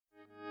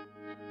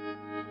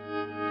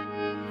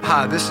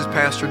Hi, this is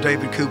Pastor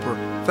David Cooper.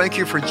 Thank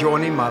you for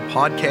joining my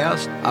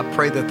podcast. I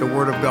pray that the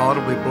Word of God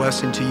will be a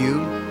blessing to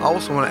you. I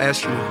also want to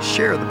ask you to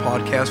share the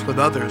podcast with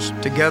others.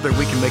 Together,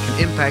 we can make an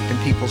impact in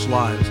people's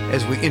lives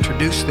as we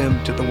introduce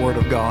them to the Word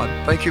of God.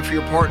 Thank you for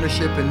your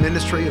partnership and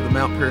ministry of the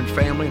Mount Paran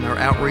family and our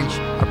outreach.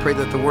 I pray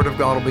that the Word of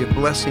God will be a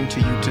blessing to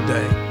you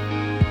today.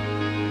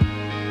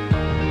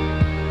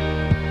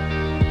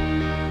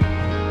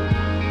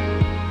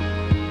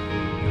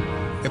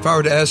 If I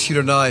were to ask you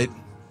tonight,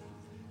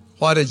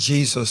 why did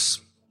Jesus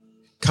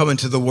come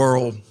into the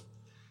world?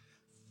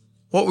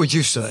 What would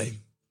you say?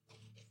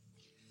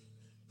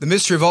 The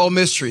mystery of all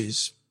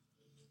mysteries,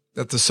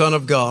 that the Son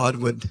of God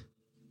would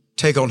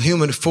take on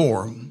human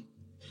form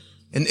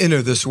and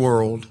enter this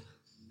world.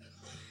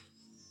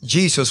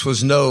 Jesus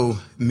was no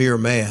mere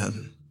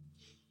man.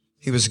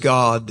 He was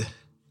God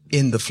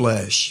in the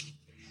flesh.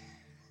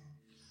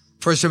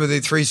 1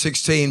 Timothy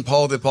 3:16,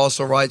 Paul the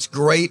Apostle writes,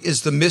 "Great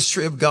is the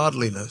mystery of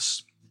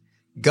godliness.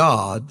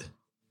 God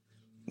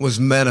was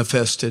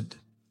manifested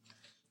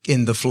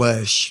in the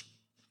flesh."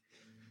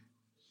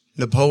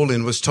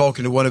 Napoleon was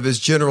talking to one of his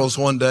generals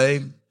one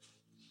day.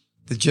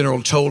 The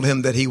general told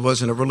him that he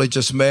wasn't a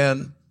religious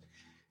man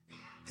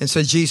and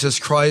said Jesus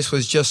Christ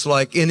was just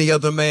like any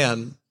other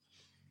man.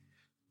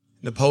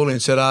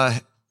 Napoleon said,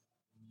 "I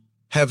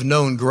have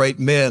known great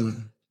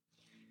men,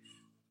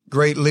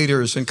 great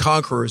leaders and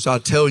conquerors. I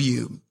tell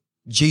you,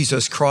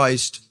 Jesus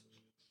Christ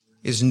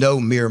is no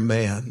mere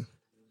man."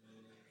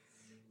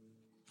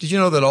 Did you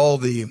know that all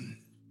the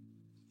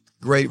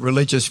great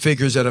religious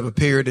figures that have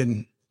appeared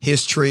in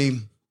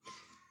history,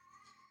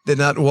 that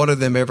not one of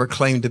them ever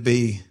claimed to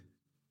be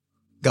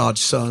God's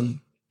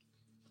son?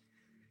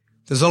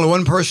 There's only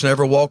one person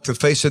ever walked the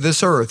face of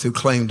this earth who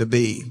claimed to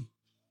be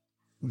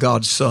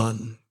God's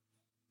son.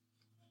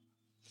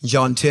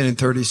 John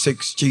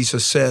 10:36,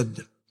 Jesus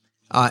said,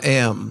 "I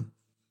am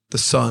the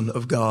Son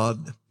of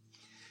God."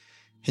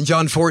 In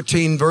John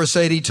 14, verse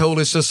 8, he told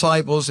his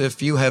disciples,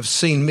 "If you have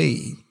seen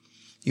me,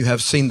 you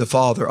have seen the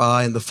Father.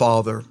 I and the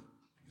Father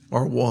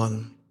are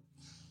one."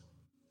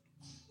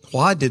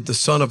 Why did the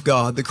Son of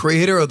God, the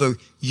creator of the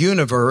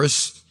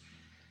universe,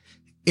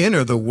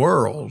 enter the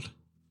world,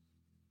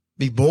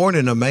 be born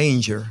in a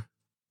manger,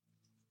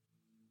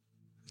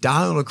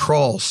 die on a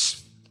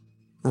cross,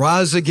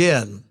 rise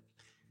again,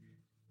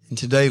 and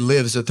today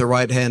lives at the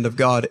right hand of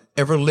God,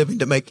 ever living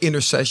to make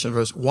intercession for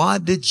us? Why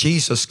did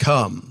Jesus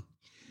come?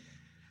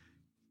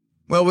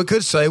 Well, we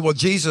could say, well,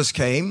 Jesus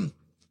came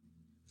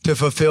to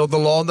fulfill the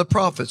law and the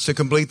prophets, to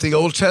complete the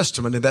Old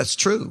Testament, and that's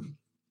true.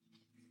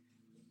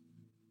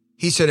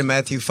 He said in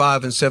Matthew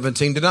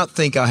 5:17, "Do not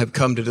think I have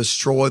come to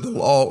destroy the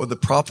law or the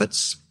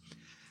prophets.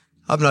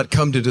 I've not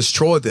come to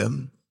destroy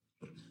them,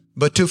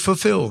 but to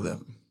fulfill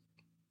them."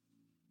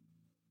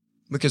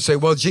 We could say,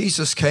 well,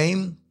 Jesus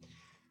came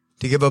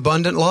to give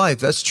abundant life.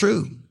 That's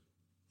true.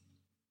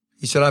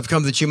 He said, "I've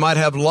come that you might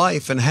have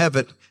life and have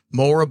it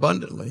more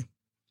abundantly."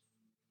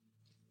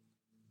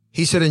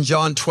 He said in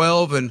John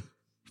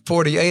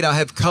 12:48, "I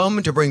have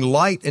come to bring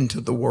light into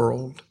the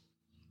world."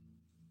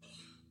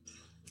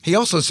 He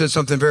also said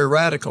something very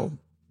radical.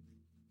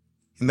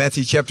 In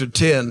Matthew chapter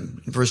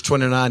 10, verse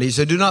 29, he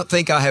said, "Do not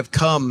think I have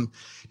come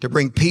to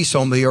bring peace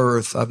on the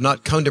earth. I've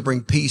not come to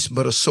bring peace,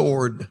 but a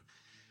sword."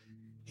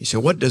 He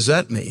said, what does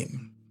that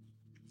mean?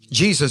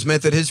 Jesus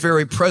meant that his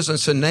very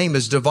presence and name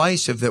is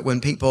divisive, that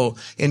when people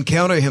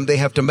encounter him, they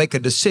have to make a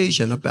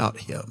decision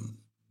about him.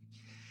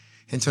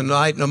 And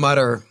tonight, no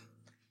matter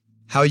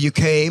how you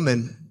came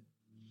and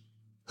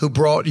who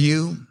brought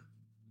you,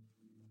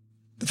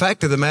 the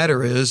fact of the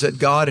matter is that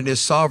God in his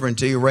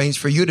sovereignty arranged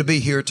for you to be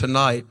here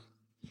tonight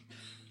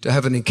to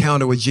have an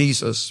encounter with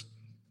Jesus.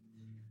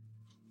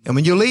 And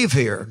when you leave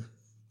here,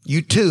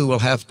 you too will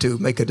have to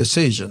make a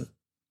decision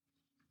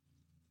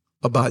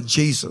about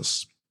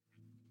Jesus.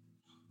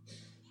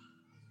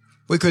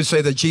 We could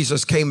say that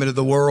Jesus came into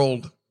the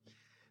world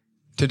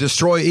to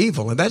destroy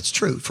evil, and that's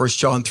true. 1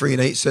 John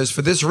 3:8 says,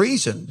 "For this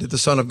reason did the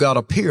Son of God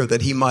appear,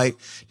 that he might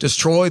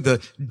destroy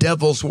the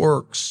devil's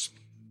works."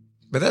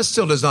 But that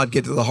still does not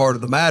get to the heart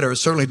of the matter. It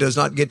certainly does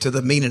not get to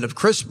the meaning of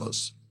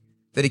Christmas,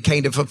 that he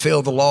came to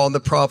fulfill the law and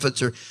the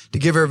prophets, or to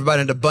give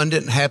everybody an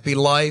abundant and happy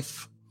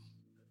life,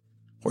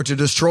 or to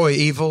destroy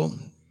evil.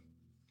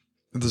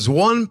 There's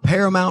one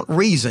paramount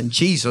reason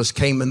Jesus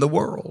came in the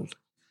world.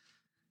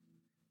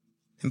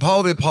 And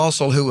Paul the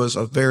Apostle, who was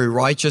a very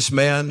righteous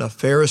man, a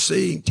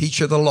Pharisee,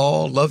 teacher of the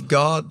law, loved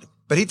God,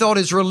 but he thought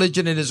his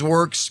religion and his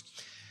works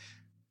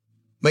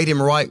made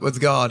him right with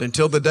God,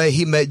 until the day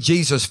he met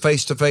Jesus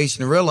face to face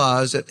and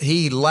realized that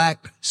he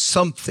lacked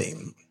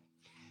something.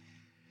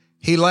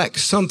 He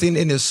lacked something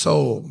in his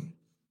soul.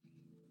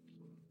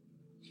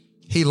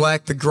 He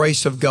lacked the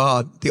grace of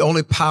God, the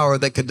only power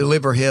that could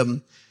deliver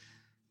him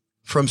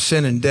from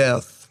sin and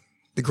death.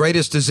 The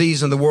greatest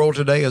disease in the world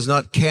today is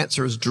not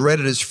cancer, as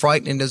dreaded, as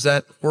frightening as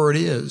that word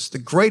is. The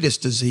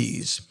greatest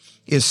disease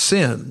is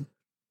sin,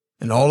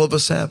 and all of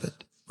us have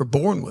it. We're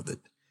born with it.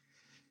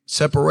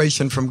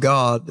 Separation from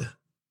God.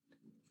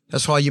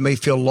 That's why you may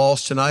feel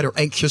lost tonight, or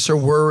anxious or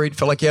worried,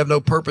 feel like you have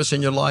no purpose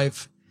in your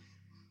life.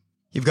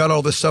 You've got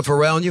all this stuff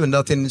around you and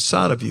nothing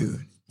inside of you.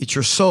 It's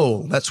your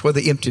soul. That's where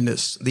the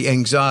emptiness, the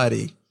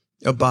anxiety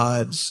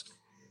abides.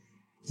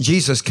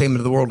 Jesus came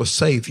into the world to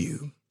save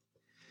you.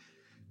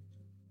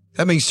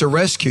 That means to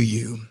rescue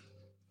you,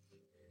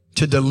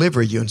 to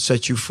deliver you and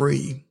set you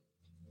free.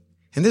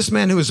 And this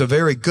man who is a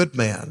very good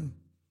man,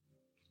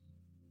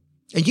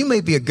 and you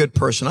may be a good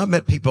person. I've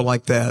met people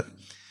like that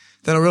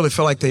don't really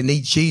feel like they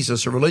need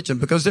Jesus or religion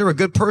because they're a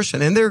good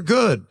person and they're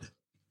good.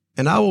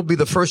 And I will be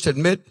the first to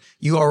admit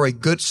you are a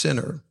good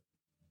sinner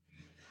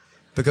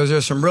because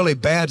there's some really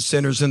bad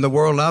sinners in the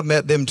world. And I've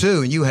met them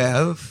too, and you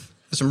have.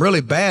 There's some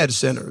really bad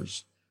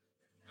sinners,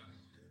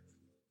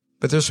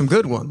 but there's some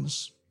good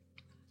ones.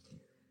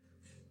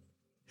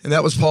 And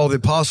that was Paul the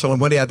Apostle. And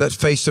when he had that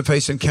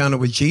face-to-face encounter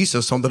with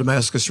Jesus on the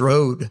Damascus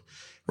Road,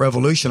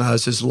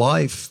 revolutionized his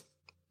life.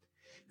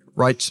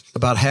 Writes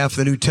about half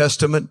the New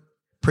Testament,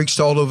 preached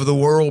all over the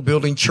world,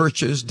 building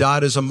churches,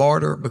 died as a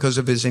martyr because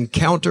of his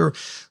encounter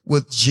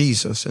with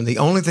Jesus. And the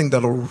only thing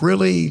that'll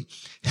really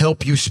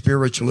help you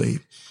spiritually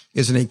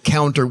is an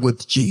encounter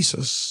with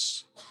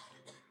Jesus.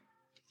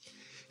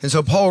 And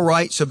so Paul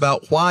writes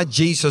about why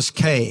Jesus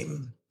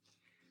came.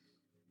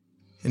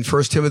 In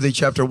 1 Timothy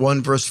chapter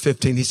 1, verse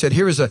 15, he said,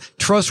 here is a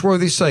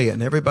trustworthy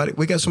saying. Everybody,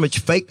 we got so much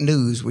fake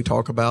news we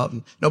talk about,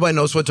 and nobody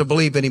knows what to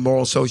believe anymore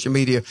on social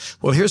media.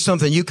 Well, here's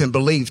something you can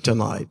believe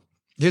tonight.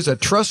 Here's a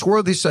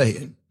trustworthy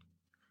saying.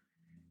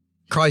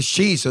 Christ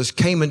Jesus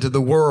came into the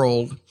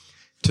world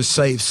to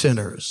save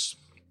sinners,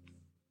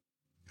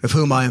 of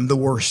whom I am the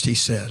worst, he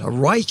said. A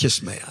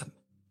righteous man.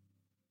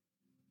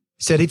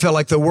 He said he felt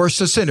like the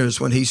worst of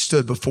sinners when he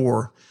stood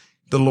before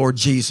the Lord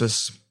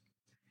Jesus,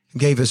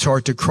 gave his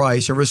heart to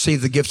Christ and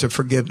received the gift of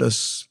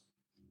forgiveness.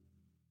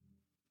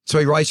 So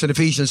he writes in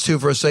Ephesians 2,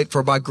 verse 8,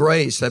 for by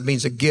grace, that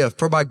means a gift,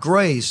 for by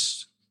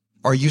grace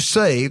are you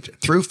saved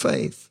through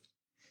faith.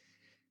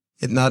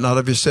 It not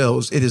of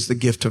yourselves, it is the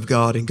gift of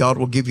God. And God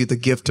will give you the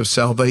gift of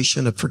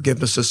salvation, of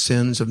forgiveness of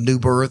sins, of new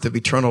birth, of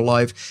eternal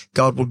life.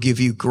 God will give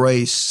you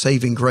grace,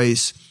 saving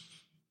grace,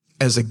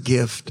 as a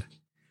gift.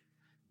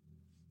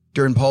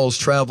 During Paul's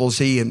travels,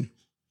 he and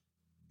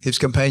his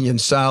companion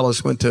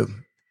Silas went to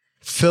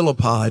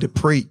Philippi to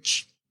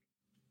preach.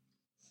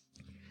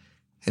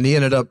 And he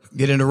ended up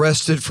getting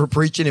arrested for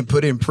preaching and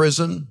put in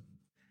prison.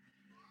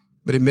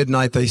 But at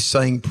midnight, they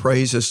sang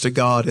praises to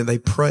God and they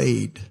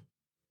prayed.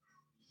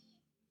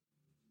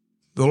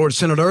 The Lord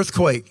sent an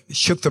earthquake,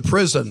 shook the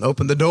prison,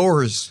 opened the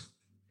doors.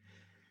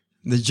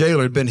 And the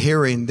jailer had been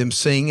hearing them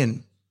sing,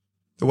 and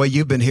the way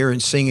you've been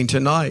hearing singing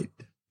tonight.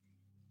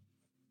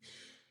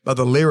 By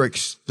the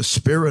lyrics, the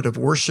spirit of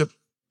worship.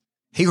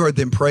 He heard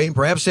them praying.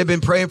 Perhaps they'd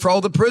been praying for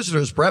all the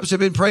prisoners. Perhaps they'd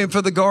been praying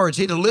for the guards.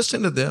 He'd have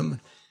listened to them.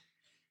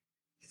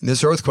 And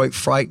this earthquake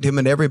frightened him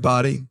and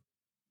everybody.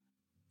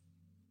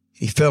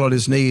 He fell on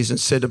his knees and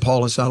said to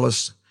Paul and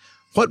Silas,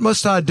 what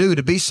must I do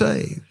to be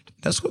saved?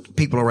 That's what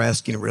people are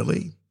asking,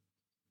 really.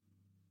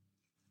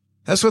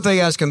 That's what they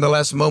ask in the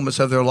last moments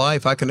of their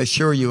life. I can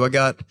assure you, I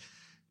got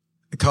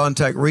a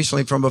contact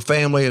recently from a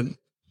family, an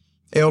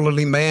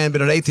elderly man,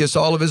 been an atheist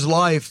all of his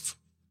life.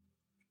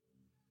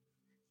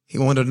 He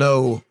wanted to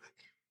know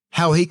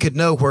how he could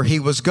know where he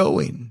was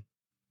going.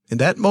 In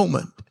that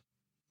moment,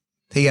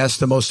 he asked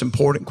the most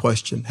important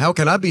question. How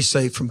can I be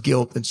saved from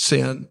guilt and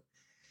sin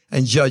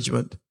and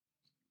judgment?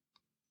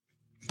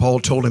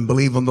 Paul told him,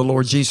 believe on the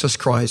Lord Jesus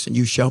Christ and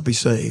you shall be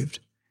saved.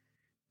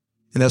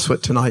 And that's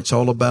what tonight's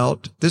all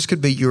about. This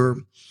could be your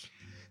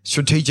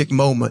strategic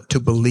moment to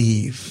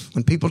believe.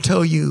 When people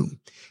tell you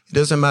it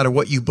doesn't matter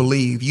what you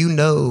believe, you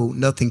know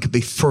nothing could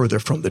be further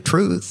from the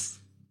truth.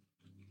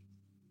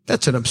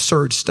 That's an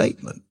absurd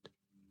statement.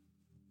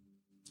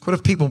 What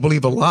if people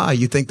believe a lie?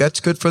 You think that's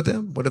good for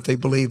them? What if they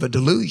believe a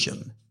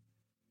delusion?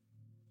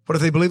 What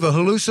if they believe a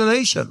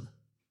hallucination?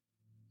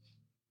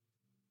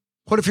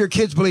 What if your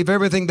kids believe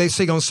everything they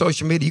see on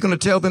social media? You're going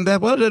to tell them that?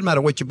 Well, it doesn't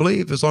matter what you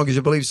believe as long as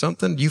you believe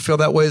something. Do you feel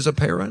that way as a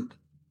parent?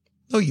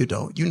 No, you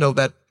don't. You know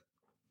that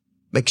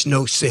makes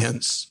no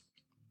sense.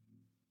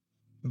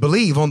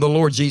 Believe on the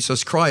Lord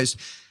Jesus Christ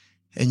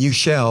and you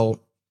shall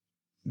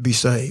be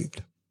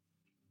saved.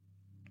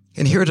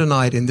 And here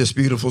tonight in this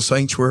beautiful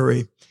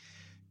sanctuary,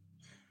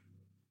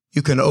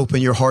 you can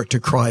open your heart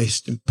to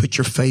Christ and put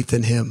your faith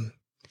in him.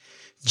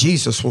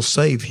 Jesus will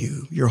save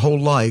you. Your whole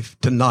life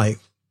tonight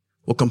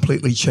will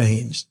completely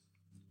change.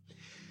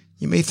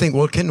 You may think,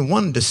 well, can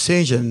one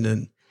decision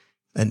in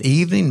an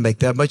evening make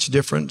that much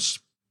difference?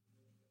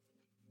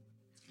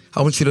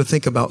 I want you to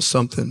think about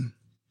something.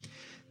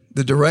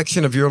 The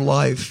direction of your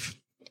life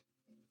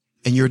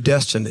and your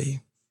destiny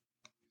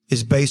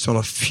is based on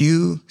a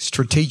few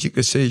strategic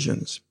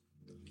decisions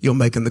you'll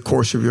make in the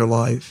course of your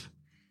life.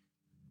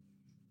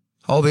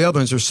 All the other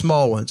ones are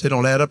small ones. They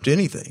don't add up to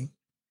anything.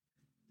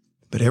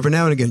 But every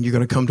now and again, you're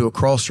going to come to a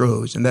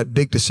crossroads, and that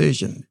big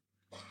decision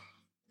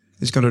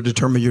is going to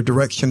determine your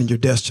direction and your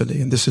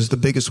destiny. And this is the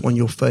biggest one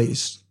you'll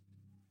face.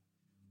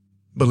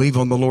 Believe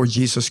on the Lord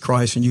Jesus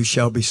Christ and you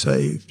shall be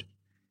saved.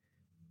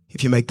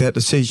 If you make that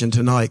decision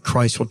tonight,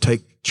 Christ will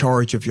take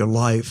charge of your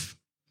life.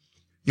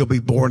 You'll be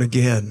born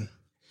again.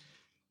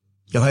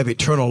 You'll have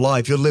eternal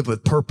life. You'll live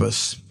with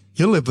purpose.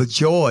 You'll live with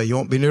joy. You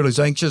won't be nearly as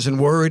anxious and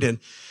worried and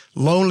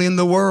lonely in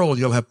the world.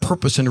 You'll have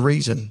purpose and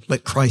reason.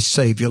 Let Christ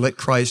save you. Let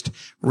Christ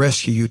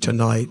rescue you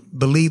tonight.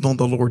 Believe on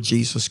the Lord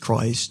Jesus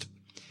Christ.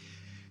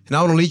 And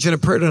I want to lead you in a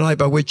prayer tonight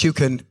by which you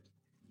can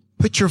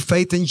put your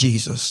faith in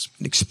Jesus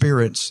and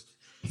experience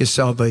his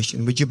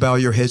salvation. Would you bow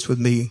your heads with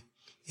me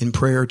in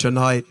prayer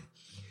tonight?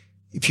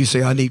 If you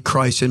say, I need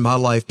Christ in my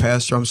life,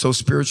 Pastor, I'm so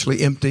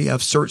spiritually empty.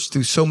 I've searched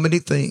through so many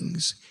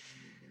things.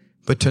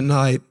 But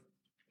tonight,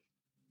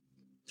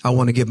 I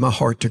want to give my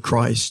heart to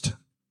Christ.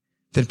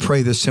 Then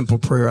pray this simple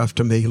prayer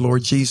after me.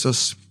 Lord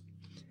Jesus,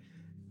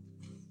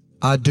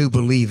 I do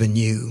believe in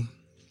you.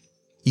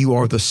 You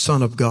are the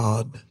Son of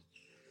God,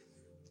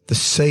 the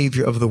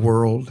Savior of the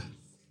world.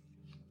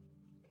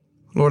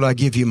 Lord, I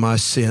give you my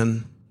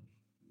sin,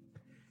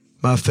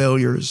 my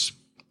failures,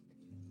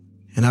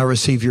 and I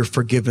receive your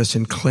forgiveness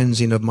and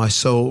cleansing of my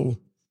soul.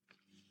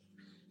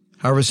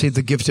 I receive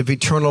the gift of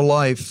eternal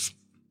life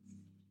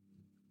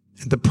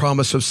and the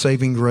promise of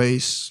saving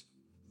grace.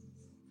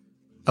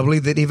 I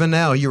believe that even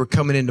now you are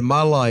coming into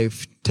my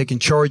life, taking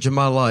charge of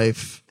my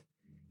life.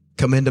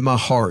 Come into my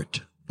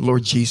heart,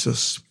 Lord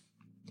Jesus.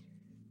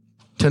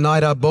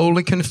 Tonight I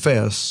boldly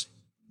confess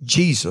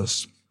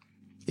Jesus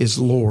is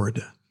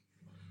Lord.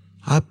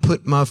 I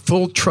put my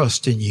full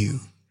trust in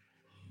you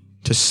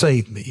to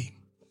save me.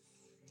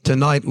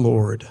 Tonight,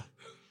 Lord,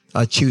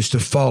 I choose to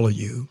follow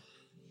you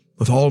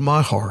with all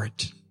my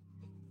heart.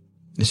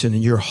 It's in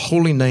your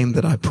holy name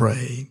that I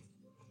pray.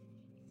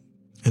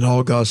 And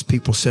all God's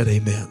people said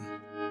amen.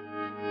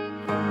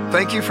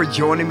 Thank you for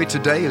joining me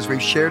today as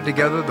we've shared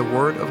together the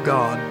Word of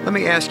God. Let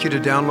me ask you to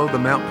download the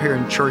Mount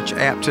Paran Church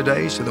app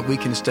today so that we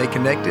can stay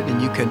connected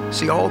and you can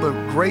see all the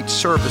great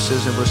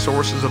services and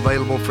resources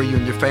available for you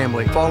and your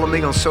family. Follow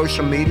me on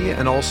social media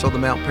and also the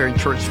Mount Paran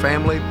Church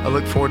family. I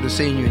look forward to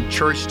seeing you in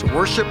church to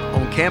worship,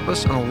 on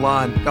campus, and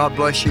online. God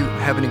bless you.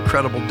 Have an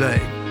incredible day.